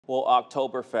Well,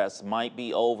 Oktoberfest might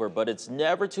be over, but it's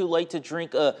never too late to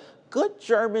drink a good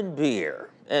German beer.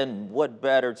 And what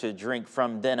better to drink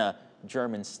from than a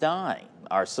German stein?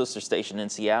 Our sister station in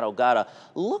Seattle got a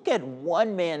look at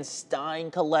one man's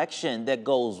stein collection that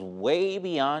goes way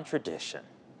beyond tradition.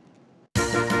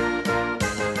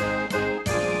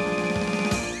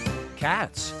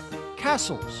 Cats,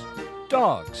 castles,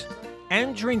 dogs,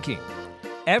 and drinking.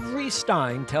 Every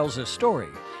stein tells a story,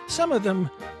 some of them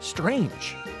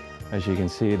strange. As you can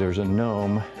see, there's a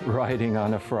gnome riding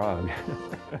on a frog.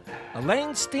 Elaine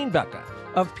Steenbecker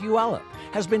of Puyallup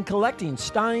has been collecting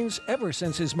steins ever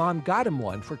since his mom got him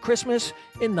one for Christmas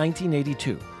in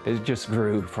 1982. It just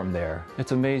grew from there.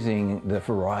 It's amazing the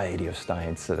variety of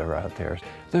steins that are out there.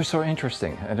 They're so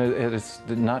interesting, and it's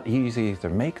not easy to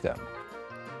make them.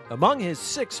 Among his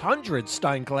 600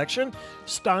 stein collection,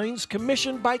 steins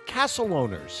commissioned by castle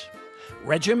owners,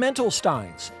 regimental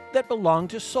steins that belong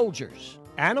to soldiers,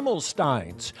 animal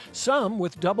steins, some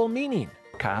with double meaning.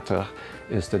 Kater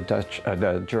is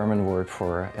the German word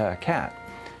for cat,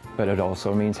 but it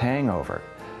also means hangover.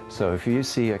 So if you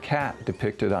see a cat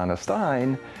depicted on a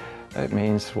stein, it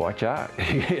means watch out.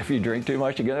 If you drink too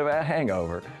much, you're gonna have a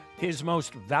hangover. His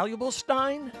most valuable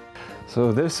stein?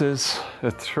 So this is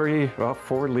a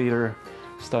 4-liter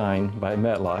stein by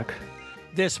Metlock.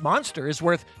 This monster is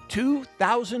worth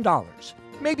 $2,000,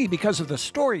 maybe because of the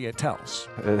story it tells.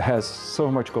 It has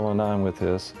so much going on with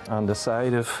this. On the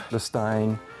side of the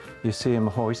stein, you see him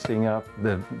hoisting up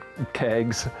the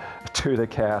kegs to the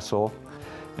castle,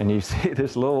 and you see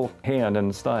this little hand in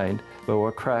the stein. But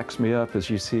what cracks me up is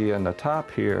you see on the top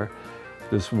here,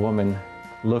 this woman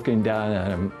looking down at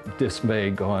him,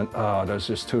 dismayed, going, oh, there's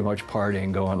just too much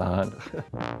partying going on.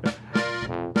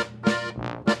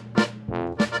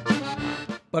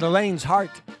 But Elaine's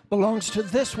heart belongs to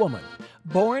this woman,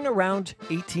 born around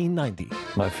 1890.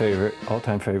 My favorite,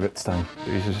 all-time favorite stein.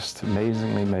 These are just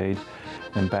amazingly made.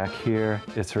 And back here,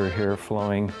 it's her hair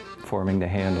flowing, forming the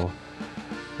handle.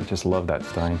 I just love that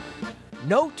stein.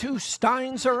 No two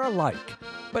steins are alike,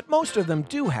 but most of them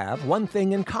do have one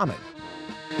thing in common.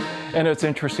 And it's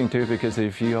interesting too, because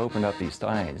if you open up these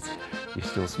steins, you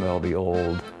still smell the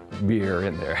old beer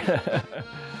in there.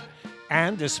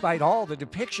 And despite all the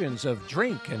depictions of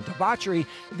drink and debauchery,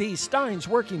 these steins'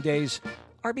 working days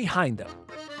are behind them.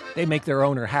 They make their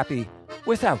owner happy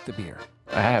without the beer.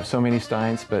 I have so many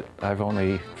steins, but I've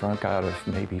only drunk out of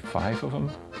maybe 5 of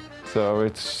them. So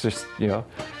it's just, you know,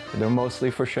 they're mostly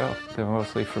for show. They're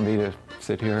mostly for me to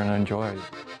sit here and enjoy.